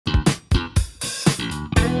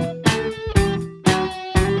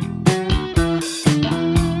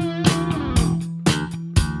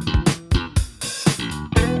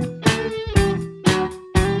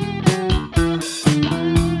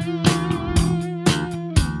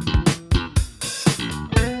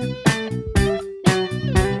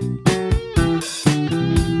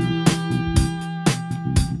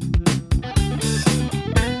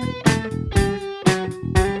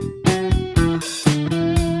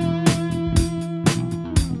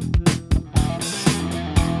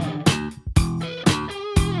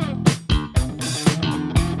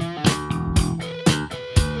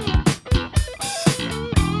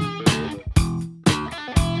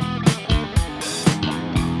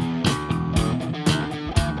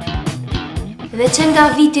dhe që nga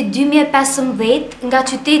viti 2015, nga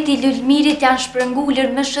qyteti i Lulmirit janë shpërngulur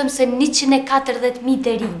më shumë se 140.000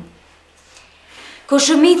 të rinj. Ku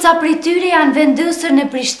shumica prej tyre janë vendosur në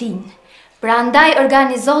Prishtinë. Prandaj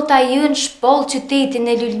organizota jën shpoll qytetin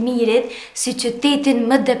e Lulmirit si qytetin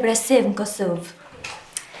më depresiv në Kosovë.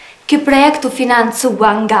 Ky projekt u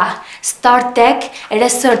financua nga Startek,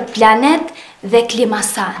 Resort Planet dhe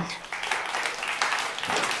Klimasan.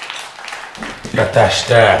 Aktash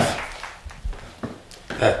të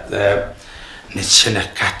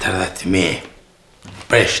 140.000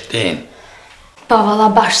 Prishtinë. Po, valla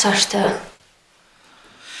bashkë ashtë.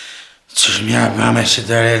 Qësh mja bëme që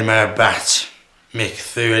të rrëllë më baqë, me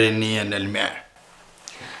këthyri një në lmerë.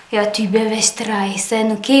 Ja, ty beve shtraj, se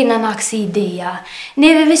nuk kena në aksi ideja.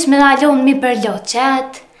 Neve vish me nalon mi për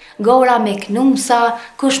loqet, gora me knumsa,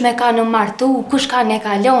 kush me ka në martu, kush ka ne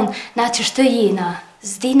kalon, na që shtë jena.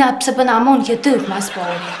 Zdina pëse për namon kjo tërk mas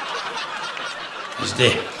pori.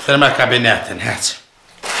 Zdi, thërma kabinetin, heq.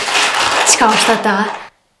 Qka është ata?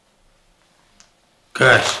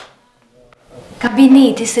 Kësh?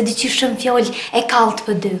 Kabineti, se dy që shumë fjoll e kaltë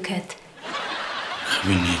për dyket.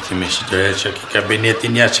 Kabineti me që të rrë që ki kabineti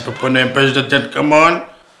nja që përpunojnë për shdo të të këmon?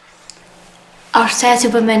 Ashtë që që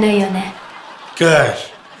përmenojone. Kësh?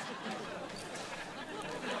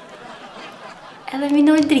 Edhe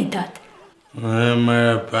minojnë dritat. Më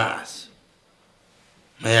pas.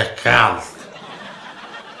 Me e kalët.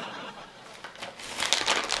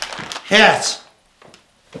 Hec!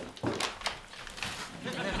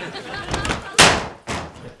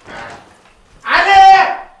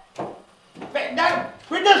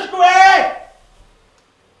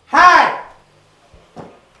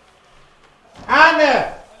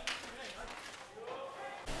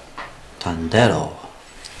 Tandero.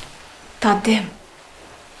 Tadim.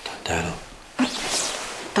 Tandero.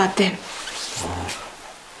 Tadim.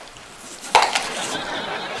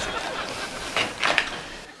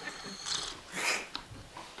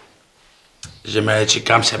 Zhemere që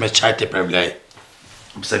kam se me qajt e përvlej.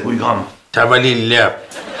 Pse ku I kam? Ta valin lep.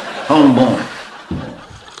 Bon.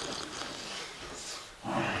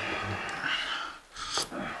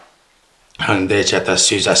 Hëndej që ata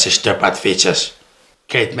syza se shtëpat fiqës.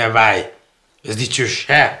 Kejt me vaj. Zdi që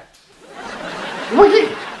shë.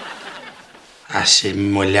 Asi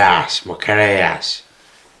mullas, mu krejas.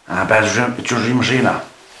 A për që shim shina?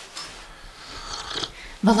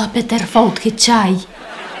 Valla Peter fot ki qaj.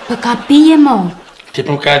 Për ka pije mo. Ti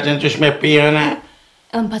për më ka të në të shme pije, ne?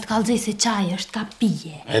 Më për të kalëzij se qaj është ka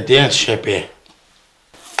pije. E di në të shpe.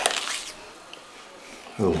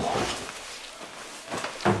 Lol.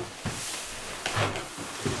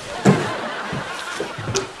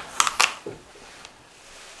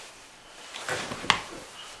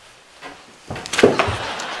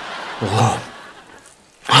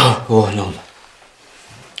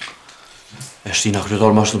 E shtina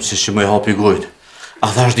Kryetari ma shumë si që më I hapi gojt. A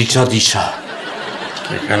thash diqa.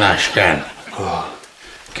 Ke këna shken.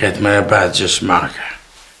 Këtë më e bat gjës maka.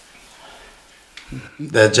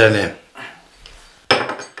 Dhe gjeni.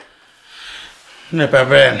 Në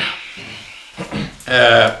përbren.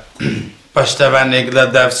 Pështëva një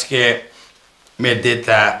Gladavski me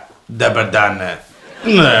dita dëbërdane.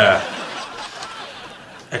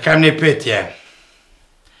 E kam një pytje.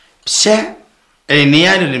 Pse e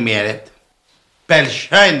një në lëmjerit,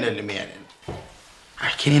 pelshojnë në lëmjerin? A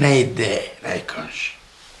keni në ide, në I kënsh?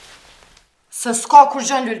 Se s'ka kur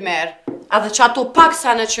gjën lulmer, edhe që ato pak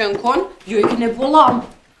sa në që në kon, ju I kene volam.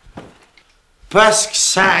 Pas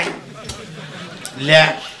kësaj,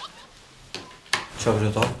 lesh. Qa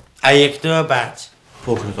Kryetari? A je këtu e bacë?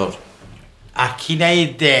 Po Kryetari. A kina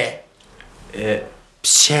ide,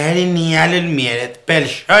 pse e një në lëmjerit,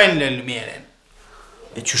 pelshojnë në lëmjerin?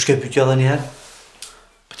 E që shke pytja dhe njerë?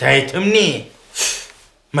 Pëta I të mëni.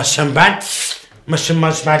 Më shëmban, më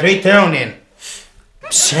shëmbaloj të ronin.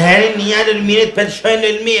 Pse e një në lëmjerit, pelshojnë në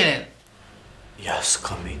lëmjerin? Ja,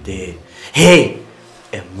 s'kam ide. Hej!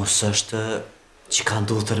 E mos është që ka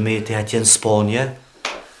ndodhë tërmeti atje në Spanje?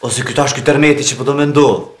 Ose këta është këtë tërmeti që përdo me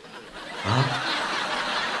ndodhë?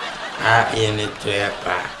 A, jeni të e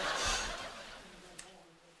pa.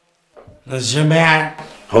 Në zhëmer.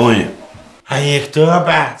 Hoj. A je këtu e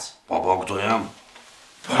bacë? Po, këtu jam.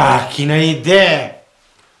 Pa, kina ide.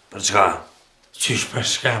 Për çka? Qysh për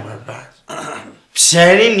shka më bacë?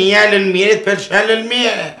 Pse e një në lëmjerit, pelshojnë në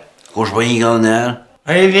lëmjerin? Kush po Inka dhe njerë?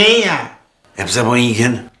 A i një. E pse po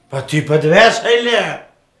Inken? Pa ty për të vesh, a I le.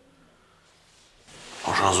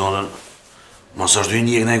 O shazonën, mos është dy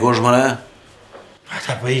një këne I kosh mëre? Pa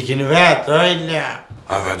ta për ikin vetë, a I le.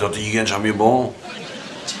 A vetë do të Inken që mi bon?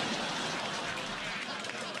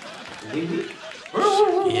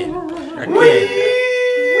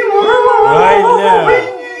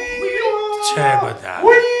 Që e bëta?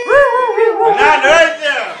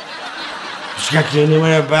 Shka keni më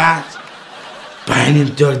në batë? Pajnin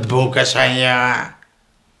të të buka sa një.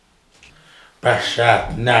 Pashat,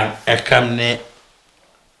 nan, e kam një.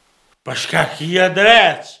 Pashka kia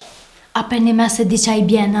drec. A për një mesë di qa I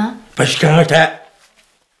bjena? Pashka të.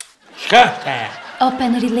 Shka të.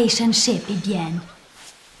 Open relationship I bjen.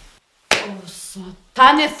 Ta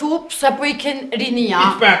në thup se po I ken rinia.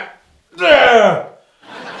 Ispa.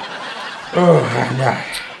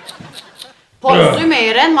 Po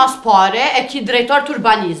Zymeren mas pare e ki drejtar të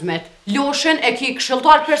urbanizmet. Loshen e ki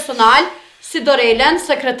këshilltar personal, si Dorelen,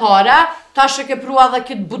 sekretare, tash e ke prua dhe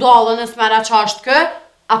kitë budallën e smera qashtë kë,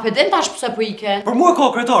 a pedin tash pëse po ike? Për mua ka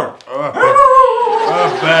Kryetari.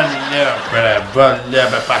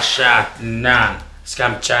 Bëllë, pashat, nan,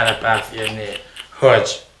 s'kam qare pa fjeni,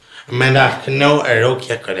 hoqë, me në kënu e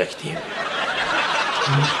rukje kolektiv.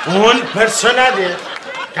 Unë personalisht,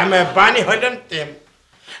 ka me bani hëllën tim,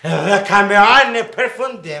 dhe ka me arë në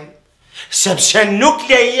përfundim, sepse nuk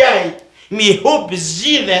lejej mi hub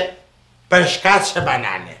zgjidhet për shkatë që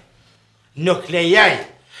banane. Nuk lejej,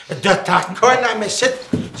 do takona me sitë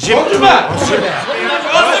gjimë.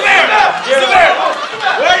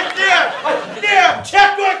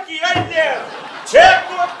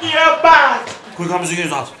 Kur kam zgjidhur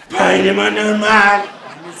zot? Pajnë më normal.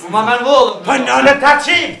 Ma me në vodë. Për nënë të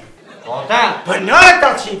qim. Po tem. Për nënë të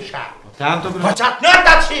qim shka. Tem të Po qatë nënë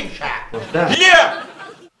të qim shka. Lë.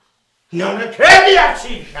 Nënë kredi a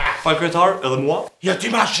qim shka. Fal Kryetari, edhe mua? Jo ti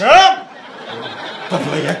ma shumë. Po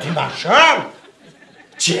jo ti ma shumë.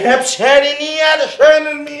 Qep qeri një dhe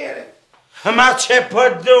shënën mire. Ma që po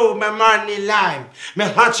du me marrë një lajmë, me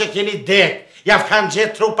thanë që keni dek, javë kanë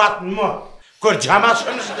gjithë trupat në më, kur gjama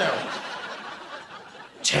shumë shdeu.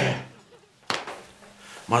 Që?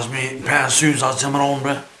 Mas mi për syza që më ronë,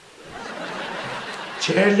 bre.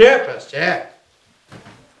 Që lëpës, që?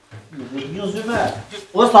 Një zyme.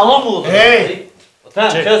 O, s'talon mu, dhe. Ej! Tem,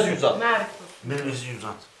 që syza? Mirë me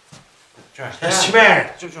syza. Që është? E shmerë.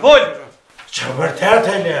 Fol! Që vërtet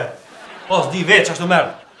e lëpë. Pas di veç, ashtu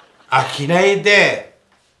merë. A kina ide?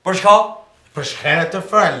 Për shka? Për shkene të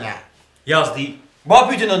fëllëna. Ja s'di. Ba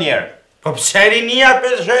pytin në njerë. Po pse rinia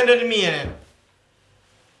për shënë në miren?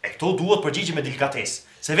 E këto duhet përgjigje me delikatesë.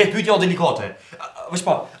 Se vetë pyetja o delikate. Vesh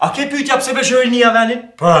pa, a ke pyetja pse beshë rinia venin?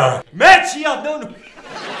 Po. Me që ja në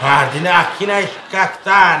Pardina, a kina I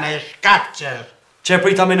shkaktane, I shkakqër. Që e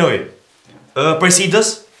prita menoj? Për sidës?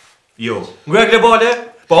 Jo. Ngre globale?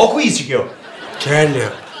 Po, o kuiz që kjo? Qëllë,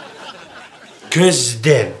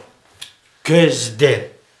 këzdin,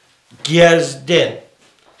 gjezdin,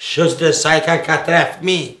 shës të saj ka 4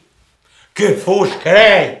 fmi, kë fush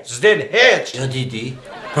krej, zdin heq. Jo, di.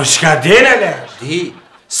 Po shka din e le? Di.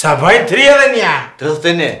 Sa bëjnë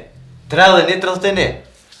 31? 31.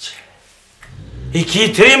 I ki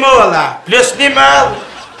 3 molla, plus 1 moll.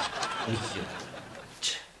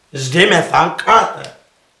 Zdi me thanë 4.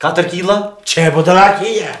 4 kila? Që budala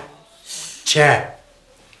kija? Që?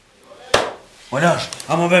 Olash,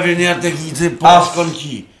 a më bevri njerë të kitë, pas kon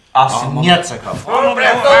ki. Asë njëtë se ka. O më bre,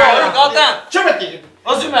 që me ti?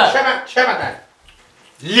 O zyme. Shema taj.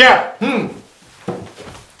 Lja.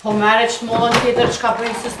 Po mere që mollën tjetër që ka po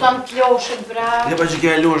insiston të loshit, bre. Dhe pa që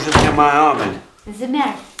kja loshët që ma e amen.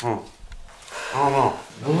 Zëmer.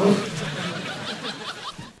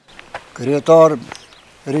 Kryetari,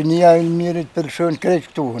 rinia I mirit përshën krejt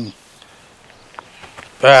këtuhën.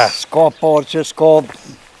 Pa. S'ka parqe, s'ka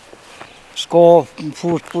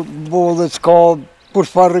fush bodhet, s'ka për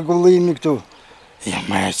çfarë rregullimi këtu. Ja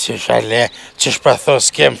ma e që shale, që shpatho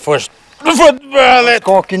s'kem fush në futbolit.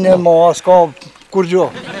 S'ka kinema, s'ka kur gjo.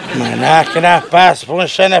 Më na këna pas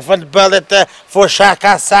punëshën e futbolit të fusha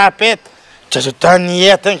kasapit, që të tonë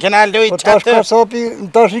jetën këna Po lujtë tash atë. kasapi,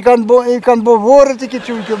 tash I kanë bo vorët I ki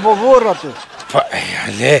që bo vorë aty. Po,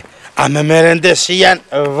 ale, a me merende si janë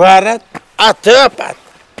varët, atë pat.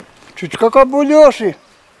 Që ka bo loshi?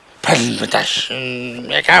 Për më tash,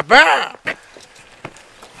 e ka ba.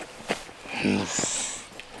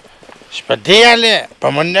 Shpë di ale, po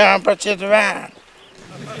më nëhëm për që të vanë.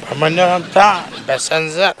 Po më nëhëm tanë, besën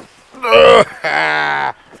zërë.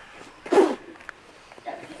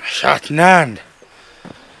 Shatë nëndë.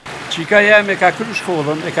 Qika jem e ka kry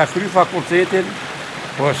shkollën, e ka kry fakultetin,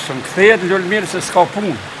 po së më kthejet në mirë se s'ka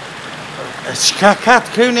punë. Qka ka të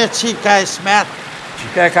kryne qika e smetë?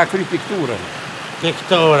 Qika e ka kry pikturën.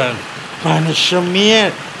 Pikturën. Pa në shumë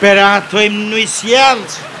mirë, për ato im në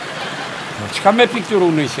isjelës. Qka me pikturu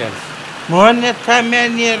në isjelës? Mo në ta me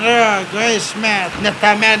një rëgë, o i smetë, në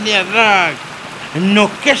ta me një rëgë.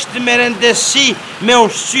 nuk është me rëndësi me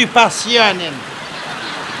ushqy pasionin.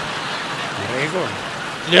 Rregull.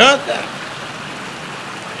 Lota.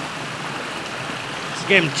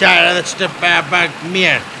 S'kem qarë edhe që të pak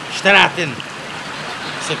mirë, shtratin,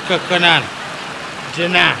 se këkonan,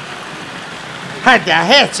 gjëna. Hajde,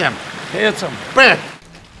 heqëm. Hecëm. Për.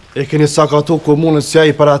 E keni sakatu komunën si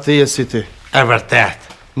i para teje si ti. E vërtet.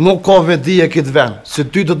 Nuk ka vedije këtë vend, se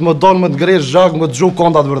ty do të më donë më të ngresh zhak më të gjuh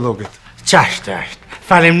kondat vërdokit. Qashtë është.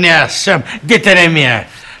 Faleminderit shumë, ditën e mirë.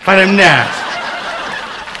 Faleminderit.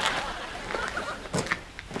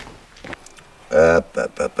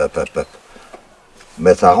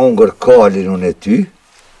 Me ta hongër kalin unë e ty,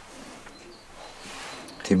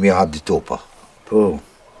 ti mi ha dy topa. Po.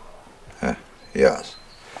 Jas,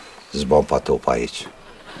 zban pa topa iq.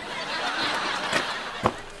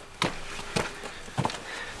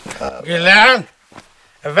 Gëllan,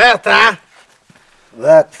 vetë, a?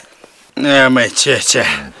 Vetë. Me që.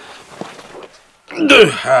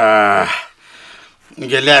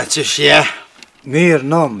 Gëllan, që shje? Mirë,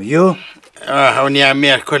 nom, ju? Unë jam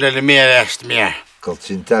mirë, kërë mirë është mirë.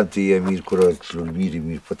 Këllëcin tem të je mirë kërë të lullmiri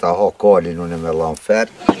mirë, për ta ha kalin unë me lanfer.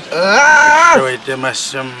 Shojtë më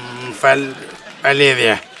shumë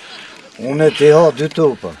falidhje. Unë e ti ha dy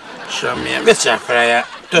topa. Shumë mirë, veç që freja.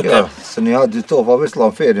 Ja, se një ha dy topa, veç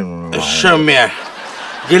lanferin unë me. Shumë mirë.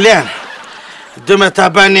 Gëllan, du me ta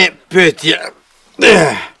bani pyetje.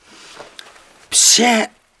 Pse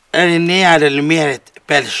rinea lullmirit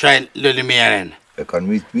pelshojnë lullmirin? E kanë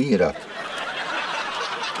mitë mirat.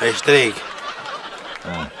 E shtrikë.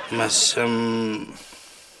 Mësë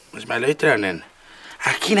me lojtërënin. A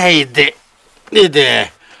kina ide?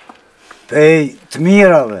 Pej të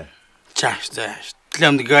mirave. Qashtë është? Të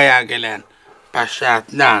lëmë të goja, Gëllan. Pashat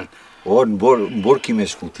nanë. O, në borë kime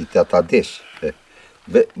shkuti të ata desh.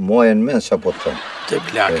 Mojen men që po të tonë. Të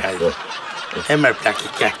plaka. E mërë plak i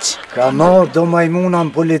keqë. Ka no do majmuna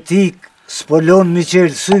në politikë, s'pollon mi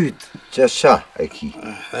qërë sytë. Qësha e ki?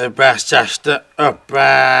 E pas qashtë, opa.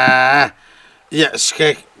 Ja,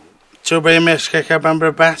 shkek, që bëjme shkek ka ban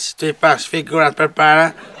për pas, të i pas figurat për para.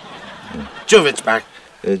 Qove që pak.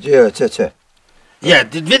 Që? Ja,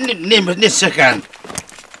 një sekund.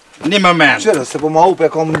 Një moment. Qërë, se po ma upe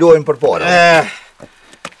kam lojnë për para.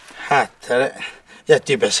 Hatëre, ja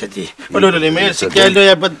ty besë di. Po lullu një mirë, se kja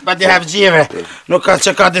loja pa di havgjive. Nuk ka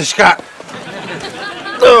që ka të shka.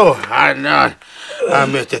 Anon. A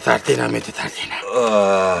më të tartina.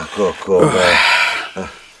 Koko,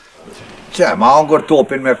 Që, ma angër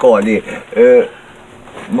topin me kali,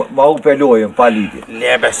 ma upe lojën, pa lidhje.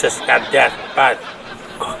 Lebe se s'ka dërë, pa...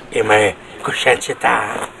 Imre, ku shenë që ta?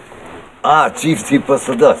 Qifti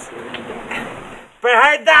PSD-s. Për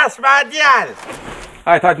hajdas, ma djarë!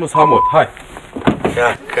 Hajt, mos hamot, hajt.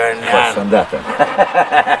 Përshëndetën.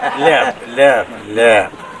 Lep.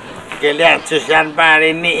 Gëllan që shanë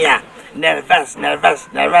bari nija. Nervës.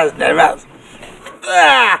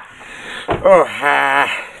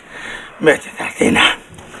 Me të tartina.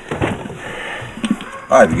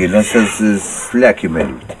 Hajtë, Gëllan, se s'leki me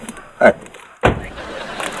lutë. Hajtë.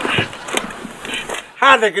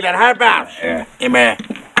 Hajde, Gëllan, hajtë bafsh. Ime.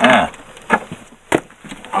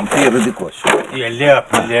 Am tërë dikosh. Je lep.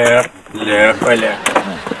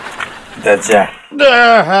 Dhe gjë.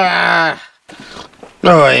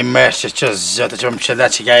 I mërshë që zëtë që më qëda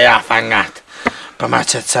që ka jafa ngatë. Për ma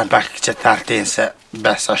që të sënë pak që të artin se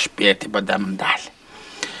besa shpjeti po dhe më ndalë.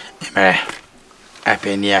 Imre, e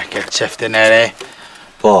për një këtë qeftin e re.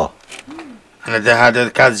 Po. Në dhe hadë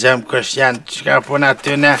të katë gjëmë kësh janë që ka puna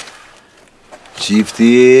të në.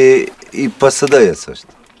 Qifti i PSD-s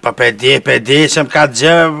është. Po për di që më katë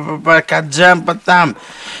gjëmë për tamë.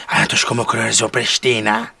 A në të shku më kërërizo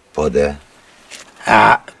Prishtinë, a? Po dhe.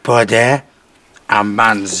 Po dhe, a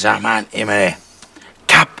mbanë zaman imre.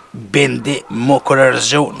 Kap bindi më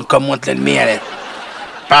kërërizo në komunë të lëmirit.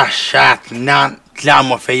 Pashat nanë. T'la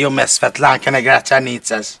mu feju me Svetlankën e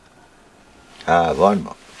Graçanicës. Vanë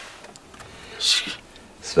mo.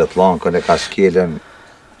 Svetlankën e ka shkelen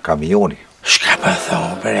kamioni. Shka për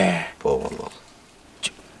thonë, bre? Po, vëllo.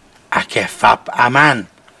 A ke fap aman?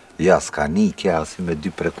 Ja, s'ka një kja si me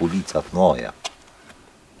dy prekullicat noja.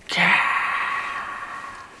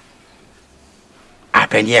 A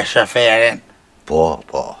për një shoferin? Po.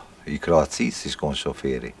 I Kroaci si shkon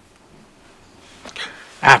shoferi.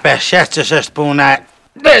 A për shetë që shështë puna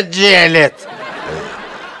dhe gjelit.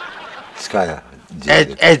 S'ka ja?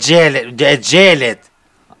 E gjelit.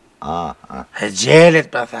 E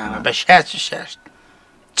gjelit për thama, për shetë që shështë.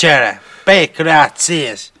 Qëre, pej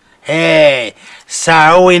Kroacis. Hej,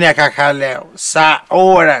 sa ujnë e ka kaleu, sa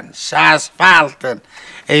orën, sa asfaltën.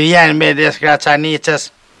 E vjen me des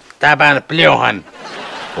Graçanicës, ta ban pluhën.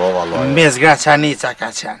 Po, vallaj. Mes Graçanica ka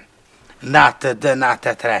qenë.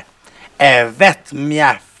 92-93. E vetë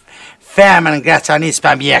mja femën Graçanic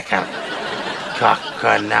pa mjekën. Ka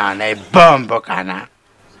kënane, e bombo kana.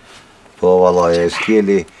 Po, vallaj, e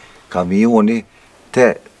shkeli kamioni te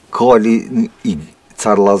kali i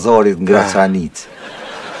Carlazarit në Graçanic.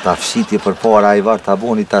 Ta fshiti për para i varë ta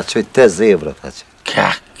boni ta qoj te zevrët, ta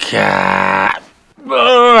që.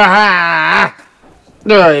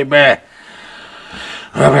 Doj be.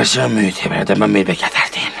 O be që myti, be, dhe më mytë be këtë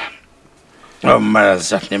artin. O më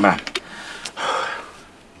rëzët një ma.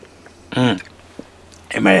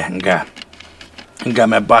 E mërë nga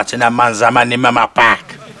me batë që në manë zaman një më ma pak.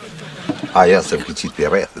 Aja se për qitë për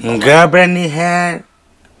rrethë. Nga bre një herë,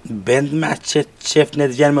 bënd ma që qef në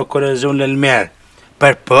të vjenë më korezun lëlmerë.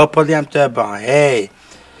 Për popull jam të e ba, hej.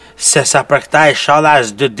 Se sa për këta i shala as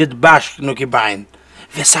 2 ditë bashkë nuk i bajnë.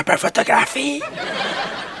 Dhe sa për fotografi.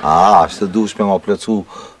 Ashtë të dush me nga plëcu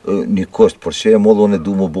një kosht për shemull, unë e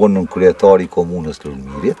du më bonë në kryetari i komunës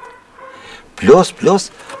Lulmirit. Plus,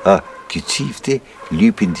 ki qifti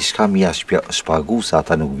lypin dishka mi a shpagu sa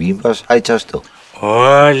ata nuk bimbash, haj qashtu. O,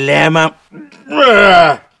 lema...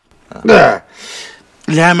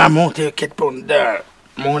 Lema mund të këtë punë dërë.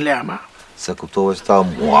 Mund lema. Se kuptove që ta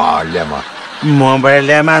mua, lema. Mund bërë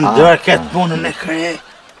lema në dërë këtë punën e kërë.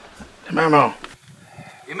 Lema mo.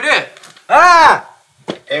 Imre!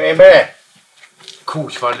 Imre. Ku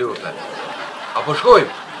që fa lupe? Apo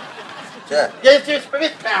shkojmë? Që? Jë që shpër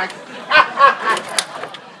vitë pak.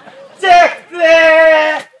 Cekte!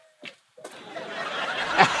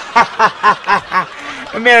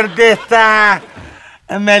 Merdita,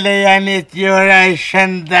 me lejanit jura i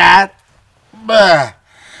shëndat.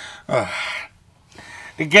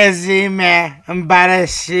 Gëzime,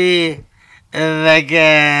 mbarësi dhe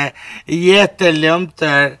jetë të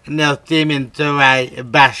lumëtër në utimin të vaj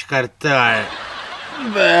bashkërtër.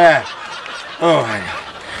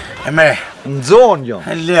 Emre, në zonë jo.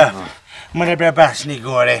 Lë, më në prepas një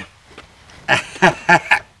gore.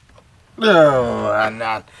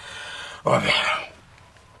 Anan. Ove.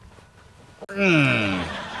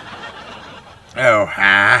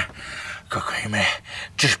 Koko ime,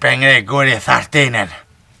 që shpengre gore thartenen.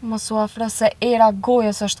 Mos u afra se era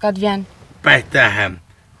gojës është ka të vjen. Pajtahem.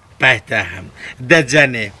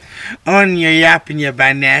 Dëgjani, unë ju jap një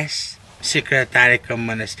banes, sekretari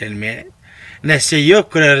komunës të Lëlmirit, nëse ju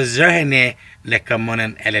kërërzoheni në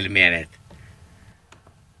komunën e Lëlmirit.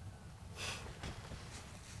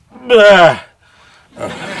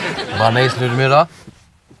 Banes në Lëlmira?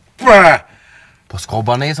 Po s'ka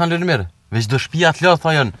banesa në Lëlmirë, veç do shpia të lërë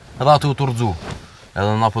thajën, edhe aty u të rëdzu.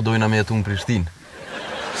 Edhe na po dojna me jetu në Prishtinë.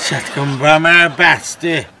 Që të këmë bë më rëbëc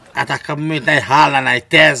ty, ata këmë mytë në halën e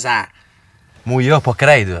teza. Mu jo, po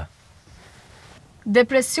krejtë.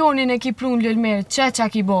 Depresionin e ki pru në Lëlmirë, që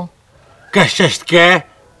ki bo? Kështë është ke?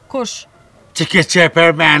 Kush? Që ke që për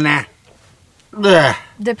mene?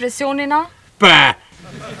 Depresionin a? Për.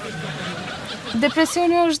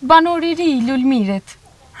 Depresioni është banor i ri i Lëlmirit.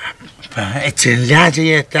 Për, e që në lagje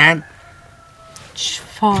jetan?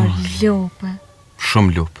 Qfar lope?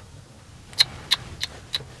 Shumë lupë.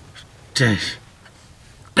 Qësh?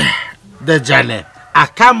 Dëgjane, a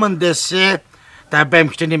ka mundësi ta bëjmë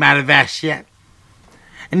kështë një marrëveshje?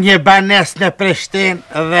 Një banes në Prishtinë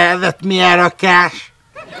dhe 10.000 euro cash?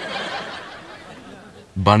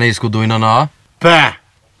 Banes ku dojna na? Për,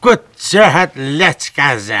 ku të qëhet leqka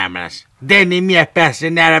zemrës. Deni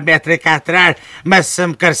 1.500 euro me 3-4 arë më së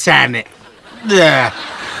më kërsani.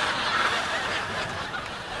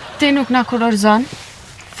 Ti nuk na kurorëzon,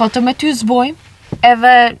 foto me ty zbojmë,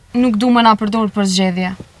 edhe nuk du më na përdorë për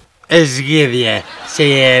zgjedhje. E zgjedhje, se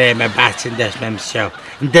jere me bacin desh me mësjo.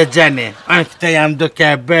 Ndëgjani, unë këtë jam duke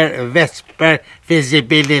bërë veç për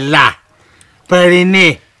fizibili la. Për rini,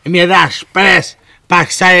 mi dha shpres, pak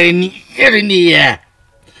sa rinije.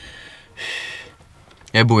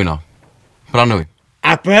 E bujna, pranuj.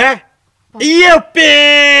 Apo? Jupi!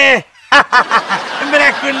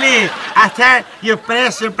 Mrekulli! Atër ju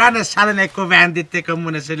presin pra në salën e kuvendit të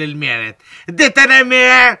komunës e Lëlmirit. Ditën e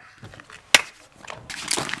mirë!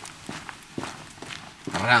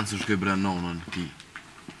 Rënë së shkoj bre nonën ti.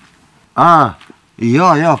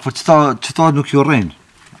 Ja, për qëta nuk ju rrinë.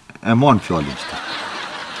 E mon fjallin qëta.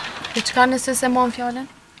 E qka nëse se mon fjallin?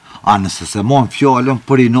 Nëse se mon fjallin,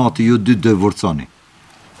 për i nati ju dy dë vërconi.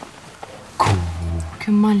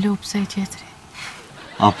 Kë ma lopë se i tjetëri.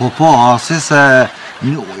 Po, si se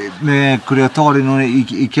me kryetarin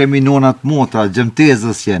i kemi nonat motra,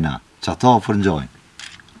 gjemtezës jena, që ata fërngjojnë.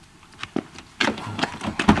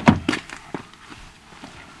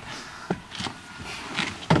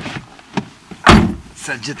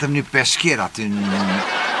 Se gjithëm një peshkir aty në...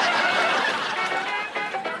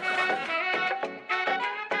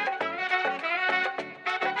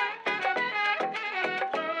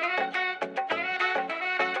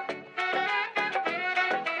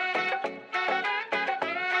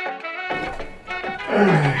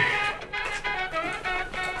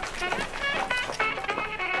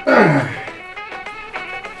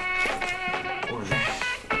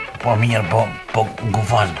 Po mirë, po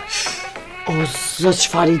gufan. O, zë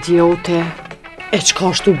qëfar idiote, e qka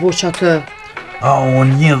është të boq atë?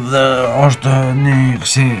 Unë një është një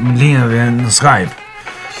kësi në linëve në Skype,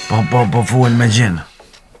 po full me gjinë.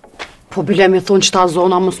 Po bile me thonë që ta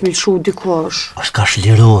zona mos milshu dikosh. është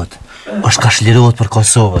ka shlirot për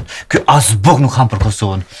Kosovën. Kjo as buk nuk han për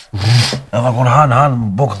Kosovën. Edhe kur han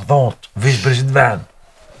buk thot, vish për qitë vend.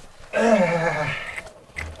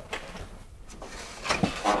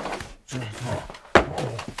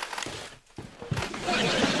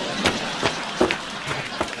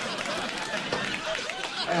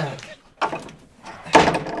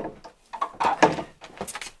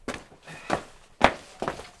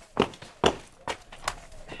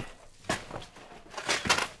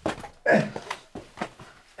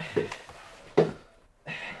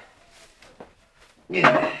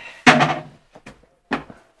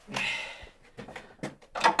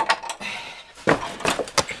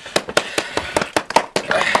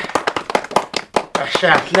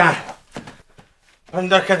 Shakla,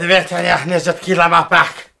 ndo këtë vetën ja 20 kila ma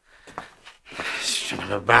pak. Shumë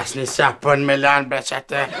në bas një sapën me lanë bre që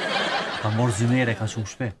atë. Ka morë zymere, ka shumë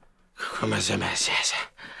shpe. Ku me zymere, qese.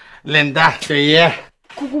 Linda, të je.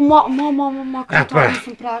 Kuku, ma, Kryetari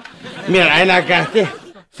mësën prak. Mirë, ajna gati,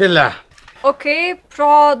 filla. Okej,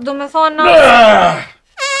 pra do me thonë...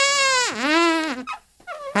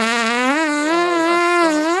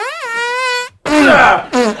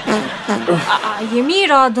 Je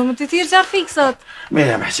mira, do me të thirë gjarë fiksat.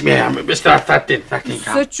 Mira, bështra, tatin ka.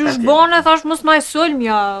 Se që shbone, thash mos maj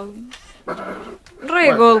sulmja.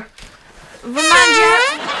 Regull.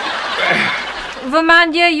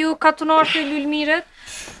 Vëmendje ju katunarë të lulmiret,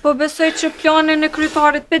 po besoj që planin e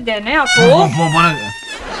Kryetarit pedene, apo? Po,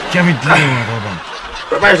 kemi të lejnë,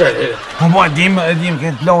 Po, dim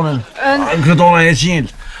këtë planin, Kryetari e qilë.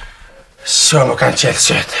 Shumë kanë qelë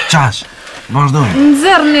qëtë. Qash, vazhdojnë.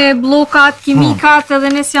 Nëzërni blokat, kimikat edhe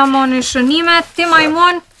nesja moni shënimet, ti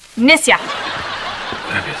majmon, nesja.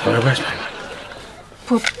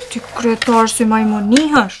 Po, ti Kryetar si majmon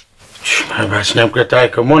njëhësh? Nëmë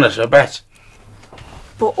Kryetari komunës,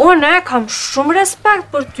 Po, one kam shumë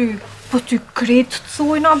respekt për ty. Po, ty kretë të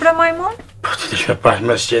thujna bre majmon? Po, ti shme pak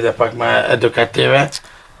më shqede, pak më edukative.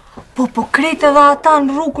 Po, kretë edhe ata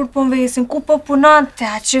në rrukur po në vesin, ku po punante,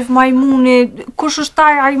 a qef majmuni, kush është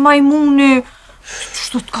taj aj majmuni,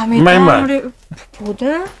 qështu të kam e tamri... Po,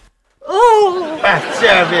 dhe? Pa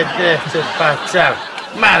qëve, dreqës, pa qëve,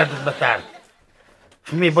 marë të bëtarë,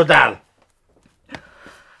 fëmi budal.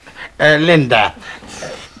 Linda.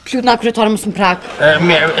 Plut na Kryetari mësën prak.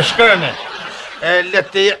 Shkërëne,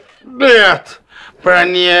 leti bëjët për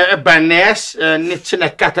një banes,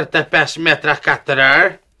 145 metra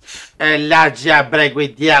katërër, lagja bregu i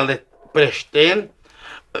djallit Prishtinë,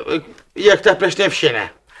 këta Prishtinë fshine.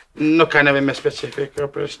 Nuk ka neve me specifikë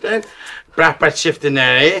Prishtinë, pra për qiftin e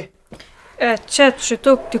ri. Qetë që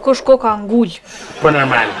të dikush koka ngull. Po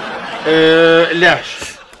normal. Lësh,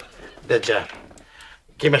 dhe gjë,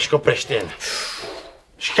 kime shko Prishtinë.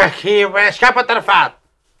 Shka kive, shka për tërfat?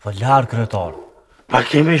 Po larë Kryetar. Pa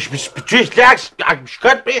kime qysht lakë,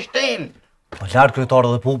 shkët Prishtinë. Po larë Kryetar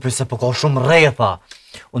dhe pupi se po ka shumë rretha.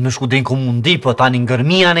 Unë me shku din komundi, po tani në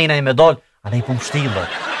gërmija nejna i me dollë, a nej po më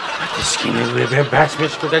shtilët. Ti s'kini vëbe bas me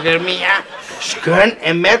shku të gërmija, shkën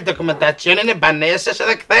e merë dokumentacionin e banesës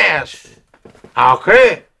edhe këthesh. A o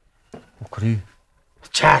kry? O kry?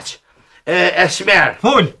 Qaq, e shmerë.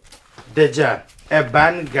 Full! Dhe gjë, e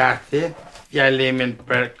ban gati fjalimin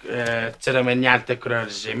për ceremonial të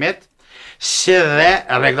kryerëzimit, si dhe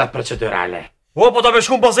reglat procedurale. Po ta me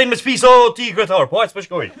shku në bazin me shpiso ti, Kryetar, po hajtë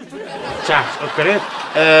s'pëshkoj. Qaq, o kry,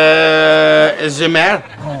 Zymer,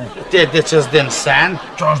 ti dhe që s'din sen.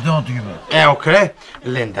 Qa është dhe atyve? O kry,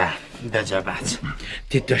 Linda, dhe gjëbac,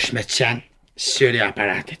 ti dush me qenë syri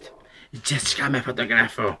aparatit. Gjithë shka me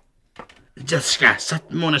fotografo. Gjithë shka, sa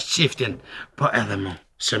të mund është qiftin, po edhe mu,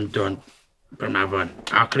 se më donë për ma vonë.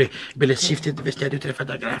 A kry, bile qiftit dhe vështë 2-3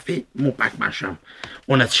 fotografi, mu pak ma shumë.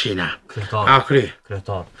 Unë të shina. Kryetar, A kry.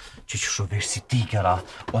 Kryetar, që shumë vesh si tikera,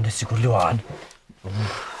 unë e sigur luan.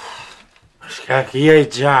 Shka kje i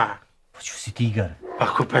gja. Po që si tiger. A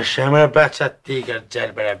ku përshemë e bëqa tiger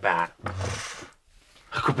gjelë bërë barë.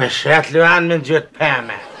 A ku përshet luan me në gjëtë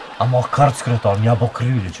pëme. A ma kërc, kryetar, mja bo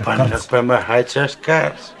kryli që Pa nuk për më hajtë që është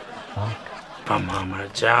kërc. Pa më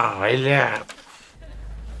gja, hajle.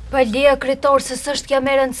 Pa leja kryetar se s'është kja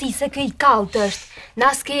me rëndësi se këj kalt është.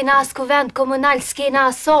 Na s'kena as kuvend komunal, s'kena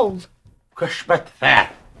as soll. Kësh për të the?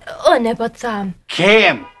 Unë e për të tham.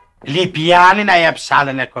 Kem, Lipjanin a jep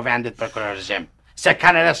salën e kuvendit për kërërzim. Se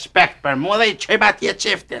kanë respekt për mu dhe i qëjmë atje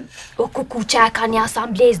qiftin. O kuku që e ka një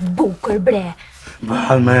asamblez të bukër, bre.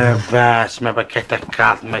 Bal me ves, me për këtë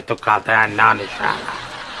kaltë, me të kaltë e nani shana.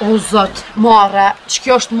 O zot, more, që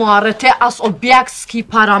kjo është more, te as objekt s'ki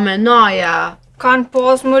paramenaje. Kanë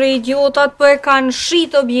pas mëre idiotat, po e kanë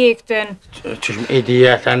shit objektin. Qëshmë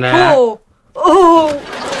idiota në? Po,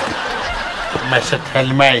 Me së të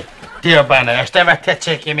helmej, ti o bënë, është e vërtet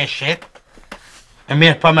që kemi shit. E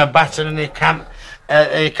mirë po me bacën i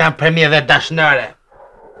kam premje dhe dashnëre.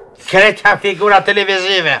 Kreta figura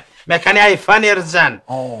televizive, me kanë iPhone i rëzën.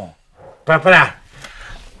 Pra.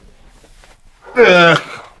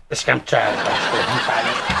 S'kam qërë,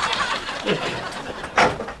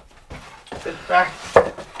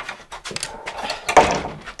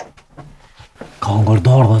 Ka ngër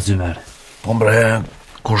dardha, Zymer. Po mbre,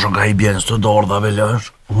 kush nga i bjenë së dardhave lësh?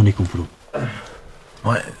 Unë i kumë pru.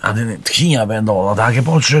 Ma, adini, të kinja be ndodha, ta ke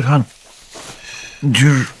po që kanë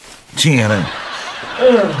dyrë qeren.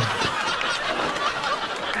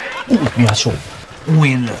 Mja shumë.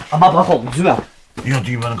 Ujnë. A ma pra kom, Zymer. Jo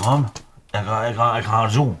ty më në kam, e ka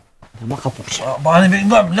hargju. Ma ka pushë. Ba, ani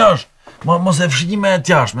nga lësh, mos e fshini me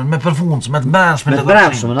tjashme, me përfunës, me të mërshme. Me të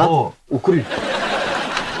mërshme, na? U kry.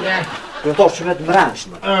 Kryetar që me të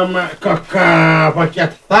mërshme. Kaka, po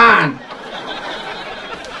kjetë thanë.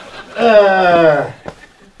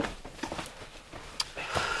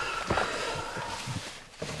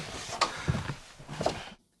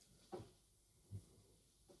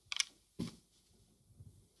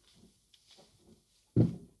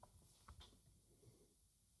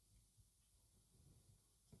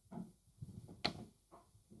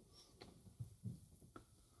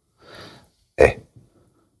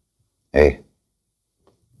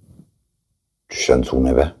 Që shënë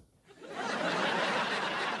cuneve?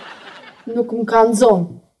 Nuk më kanë zonë,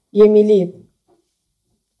 jemi lidh.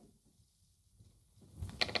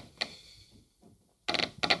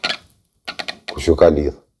 Kush ju ka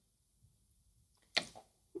lidh?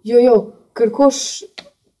 Jo, kërkush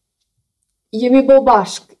jemi bo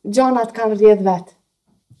bashk, gjanat kanë rjedh vetë.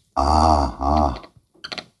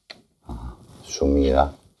 Shumë mira.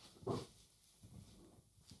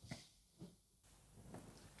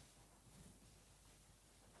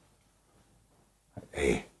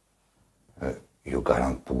 Ju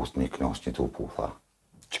garant pust një knosh një të putha.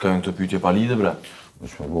 Që ka jënë të pytje pa lidhe, bre?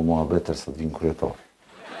 Nëshme bu mua betër së të vinë kryetar.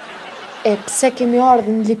 Pse kemi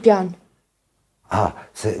ardhë në Lipjan?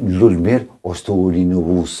 Se Lulmir është të u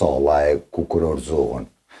rinovu sala e ku kurorzohen.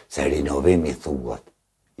 Se rinovim i thuat.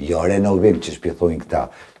 Jo renovim që shpjethojnë këta.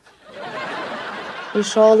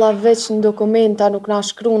 Inshallah veç në dokumenta nuk na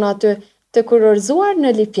shkruan aty të kurorzuar në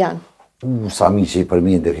Lipjan. Sa mi që i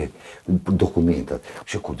përmende dokumentat.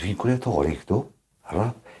 Që ku të vinë kryetari këtu,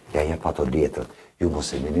 ja jep ato letrët. Ju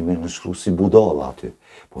mos e meni me në shkru si budala aty.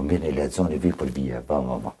 Po me në lexoni vi për vije.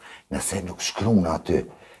 Nëse nuk shkruan aty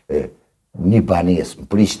një banes në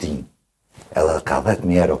Prishtinë, edhe ka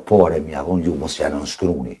 10.000 euro pare, mi adhon ju mos janë në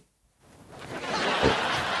shkruni.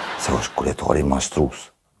 Se është kryetari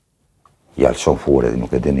mastrus. Jalë shumë fore dhe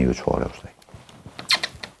nuk e dini ju qare është.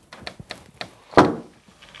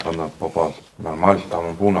 Anda, popa, normal, ta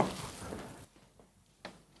më puna.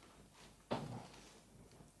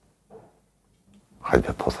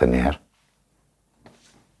 Hajde po the njerë.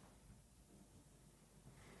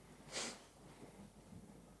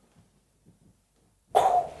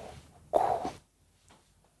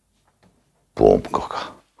 Bom, koka.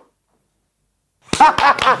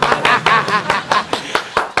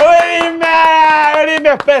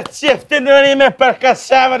 Rime për qiftin, rime për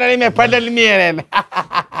kasavën, rime për lëlmirin.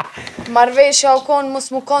 Marveshja u konë mos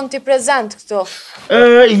mu konë ti prezent këtu.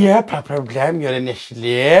 Ja, pa problem, jore në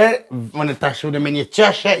shlerë, më në tashune me një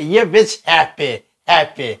qashe, je veç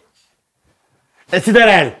happy. Si të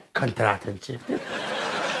rel, kontratën qiftin.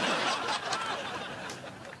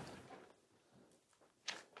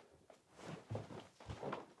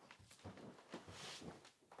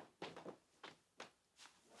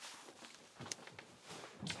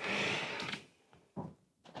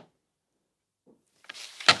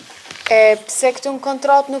 Pse këtu në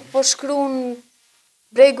kontrat nuk po shkruan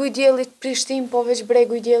bregu i diellit Prishtinë, po veç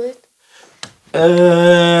bregu i diellit?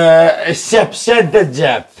 Sepse dhe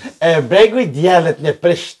gjep, bregu i diellit në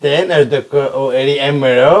Prishtinë është dhe ku ri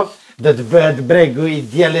emëro, dhe të bëhet bregu i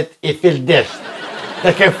diellit i Fildesht. Të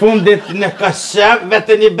ke fundit në Kosovë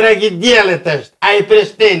vetë një breg I djelit është, a I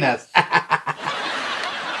Prishtinës.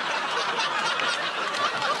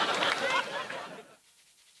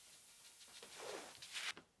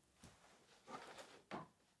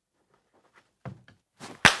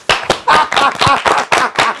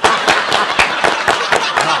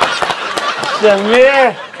 Që mirë.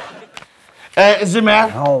 Zëmer,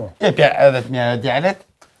 jepja edhe të mjerë djelit.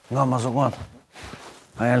 Nga ma sokot.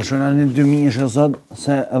 A e lëshojna një 2.000 shësat,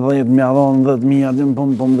 se edhe jetë mja dhonë 10.000 atim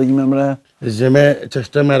pëm dhe kime mre. Zëmer, që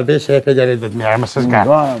shtë mërvesh e jepja djelit dhe të mjerë, më së zga.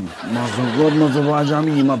 Ma sokot më të bëha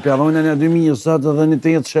gjami, ma pjadhojna një 2.000 shësat edhe një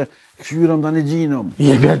tetë që këshyrëm të një gjinëm.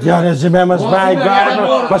 Jepja djelit, Zëmer, më zbaj garë,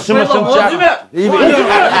 më shumë qakë.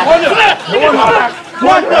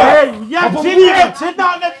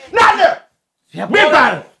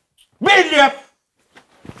 Miljep!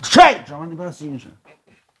 Qaj! Gjaman një parasin që.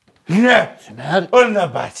 Në! Unë në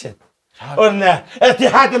bacit. Unë në. E ti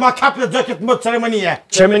hajti ma kapë në gjokit më ceremonie.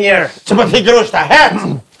 Që më njerë. Që më t'i grushta, het!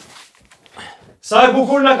 Sa e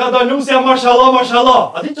bukur nga ka danusja, mashallah, mashallah.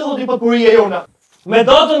 A ti që do t'i pëtëpurie jona? Me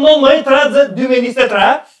datën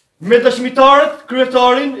 19/30/2023, me dëshmitarët,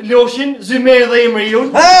 kryetarin, Loshin, Zymer dhe Emriun.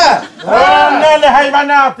 Nële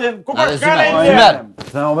hajvanatin! Ku për shkane I njërë?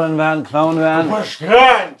 Këthau në ven, këthau në ven. Ku për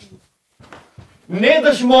shkane? Ne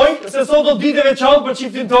dëshmojnë se sot do ditë e veçantë për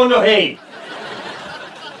çiftin tonë hej.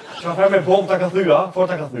 Çfarë me bomb ta ka thyer,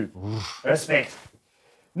 fort ta ka thyer. Respekt.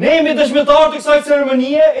 Ne jemi dëshmitarë të kësaj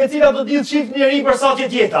ceremonie, e cila do ditë çifti I ri për sa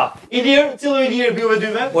tjeta. Ilir, cilë Ilir biuve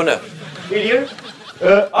dyve? Unë. Ilir,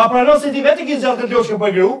 a pranon se ti vetë ke zgjatë të loshkën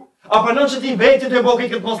për gru? A pranon se ti vetë të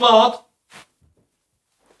bëke këtë maslahat?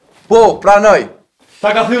 Po, pranoj.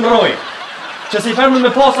 Ta ka thyer Roj. Që si fermën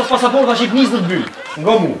me pasas pasaporta shqipnisë në të byt.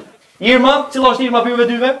 Nga mu. Irma, cila është Irma pyve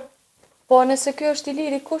dyve? Po, nëse kjo është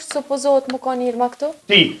Iliri, kush supozohet më kanë Irma këtu?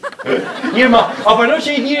 Ti. Irma, a pranoj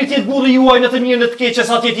që Iliri tjetë burri juaj në të mirë në të keqe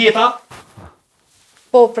sa tjeta?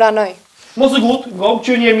 Po, pranoj. Mos e gut, nga më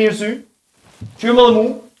qërë një mirë sy. Qërë më dhe mu,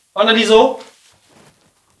 analizo.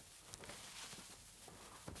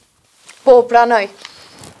 Po, pranoj.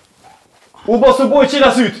 U po së boj qila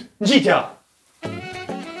sytë, në gjitja.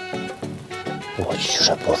 O, që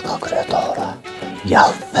shë po t'ka kryetara. Ja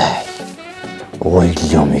dhej. Oj,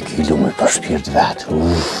 lumi ki lumi për shpirt vetë.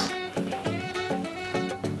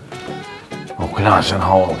 O, knashen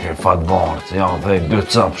hallë ke fatë bartë, ja dhej 2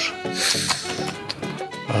 cëpsh.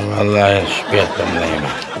 Vëllaj, shpirt për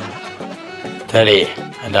mlejme. Të ri,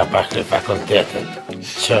 edhe pak të fakultetin,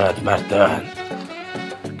 qërët martohen.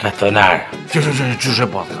 Katonar. Që shë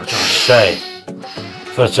po t'ka qërë? Shëj,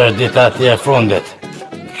 thë që është dita ti e fundit.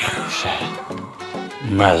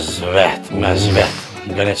 Mëz vetë,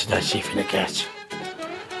 nga ne që ta qifin e keqë.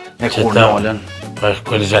 E kur nalën? Për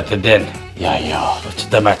kur gjatë të din. Ja. Që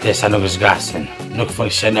të martesa nuk zgasin, nuk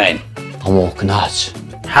funksionojnë. Po mo knaqë.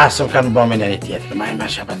 Hasëm kanë më bo me një tjetër, ma I ma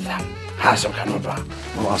që për thamë. Hasëm kanë më bo.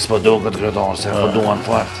 Ma s'po do këtë kryetarë, se po duan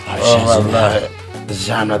fort.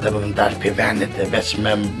 Zana dhe më ndalë për vendit dhe veç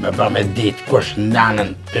me ba me ditë kush nanën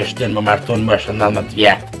Prishtinë më martun më është 19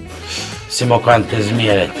 vjetë. Si më kanë të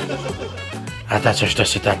zmirit. Ata që shto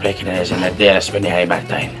si ta prekin e rezën e deres për një haj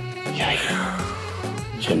martajnë.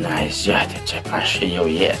 Që na I zjatit që pa shiju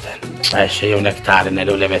jetën, pa shiju nektarin e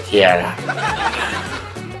lulleve tjera.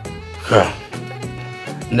 Kë,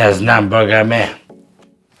 ne znam bëga me.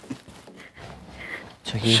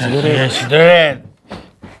 Që ki Qëdërin?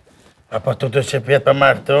 Apo tu të që pjetë për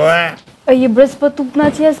martu, E I brez për tu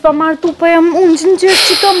në qes për martu, për jam unë që në qes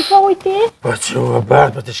që të më pojti? Po që u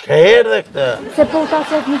barë, po të shka herë dhe këtë? Se po ta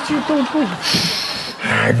qes një që të pu.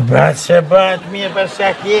 Hajtë batë që batë, mirë për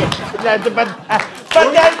shaki. Hajtë batë, për të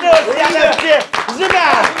nusë, janë që, zëma!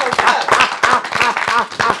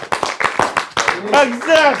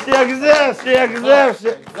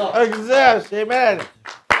 Agzërshi, merë.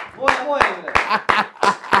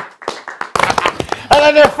 Edhe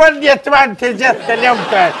në fund jetuan të gjithë të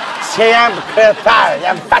lumtur, se jam kryetar,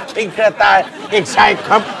 jam fucking kryetar I kësaj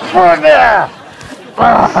kompune.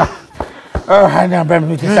 Hajna bëjmë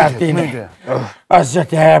një të tartini. O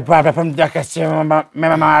zëtë e babe, për më doke që me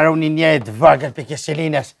më marru një njëjtë vogël për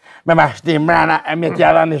Kishëlinës, me më shti mrana e me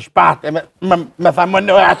t'jara një shpatë, me tha më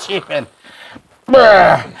nuha qipin.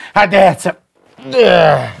 Hajde ecë.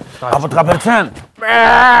 Apo t'ka përcen?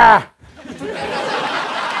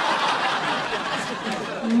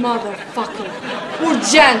 Motherfucker.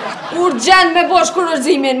 Urgent me bosh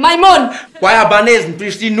kurorzimin, majmon! Kuaj abanez në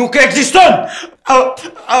Prishtinë nuk ekziston!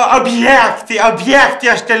 Objekti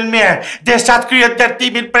është Elmer, desha të kryet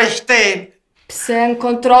ndërtimin Prishtinë. Pse në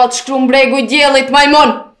kontrat shkru mbregu I djellit, majmon?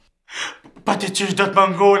 Pa ti qysh do të më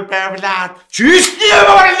ngull për vlat? Qysh një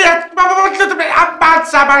më let? Më lutë me amat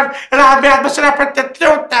sa më ramet, më shëra për të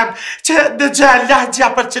lutëm. Që në gjë lagja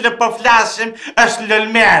për që në po flasim është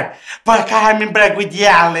lëlmer. Por ka hemi bregu i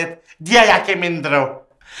djallit, djeja kemi ndru.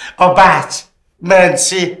 O baq, më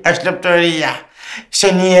rëndësi është lëptëria. Se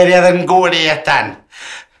njeri edhe nguri jetan.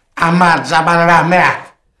 Amat sa më ramet.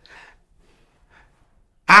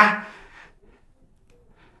 A?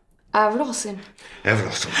 A vrosin? E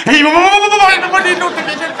vrosin.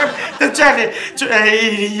 Të qeli,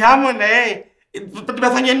 jamun të me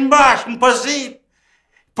thënjë në bashkë, në pozit.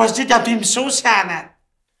 Pozit jam të imësu sene.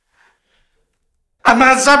 A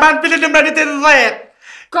ma zaman pili në mërit e 10.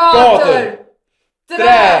 4,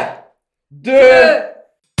 3, 2...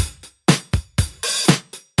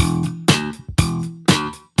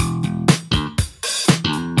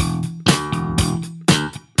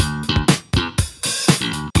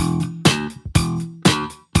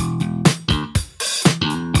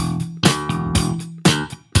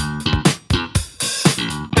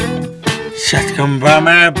 Që të këm bë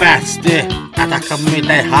më rëbës ty, ata këm mi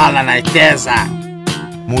të i halën a i teza.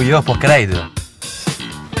 Mu jo, po krejtë.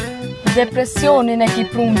 Depresionin e ki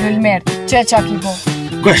prunë lëlmer, që ki bo?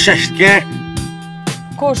 Kush është kë?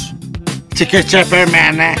 Kush? Që kë që për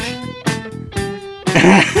mene?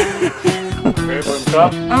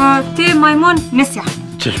 Ti majmon, nësja.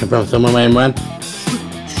 Që shme për më thëmë majmon?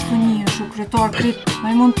 Qështë një është u Kryetari krit,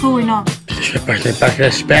 majmon thujna. Që shme për të pak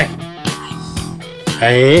respekt?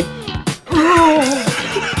 Aji?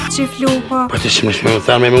 Që flupa? Po të shme më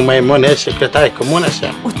thëmë me mu majmon, e se kryetari komunës e?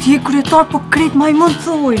 O ti e Kryetari, po krit majmon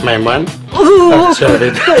thuj. Majmon? Qëtë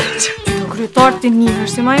Kryetari të njëve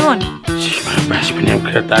si majmon. Që shme bashkë për njëm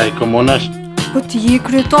kryetari komunës? Po ti e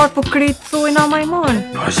Kryetari, po krit thuj na majmon.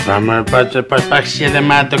 Po s'pa mërë po që po pak si edhe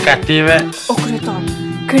ma edukative? O Kryetari,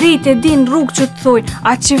 krit e din rrugë që të thuj,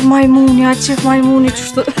 a qif majmuni që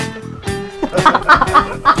shtë...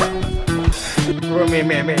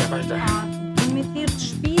 Me, vazhda. Me thirë të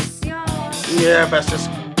shpisja... Ja, basta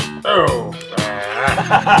Oh!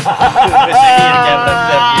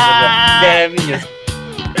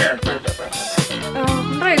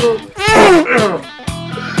 Në rregull.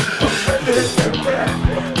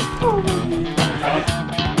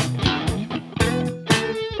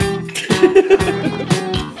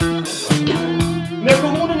 Në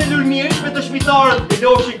komunën e Lulmirit me të shmitarët e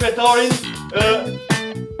loshin Kryetarin,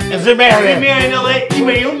 Zëmerin edhe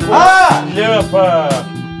Imriun. Lëpa!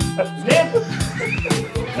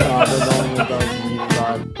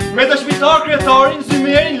 Me të shmitar Kryetarin,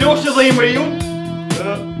 Zëmerin, loshin dhe Imriun.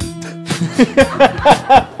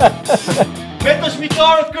 Me të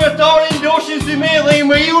shmitarët Kryetarin, loshin Zëmerin dhe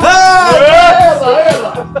Imriun.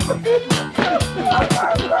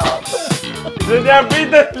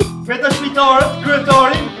 Me të shmitarët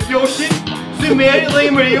Kryetarin, loshin Zëmerin dhe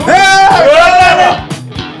Imriun.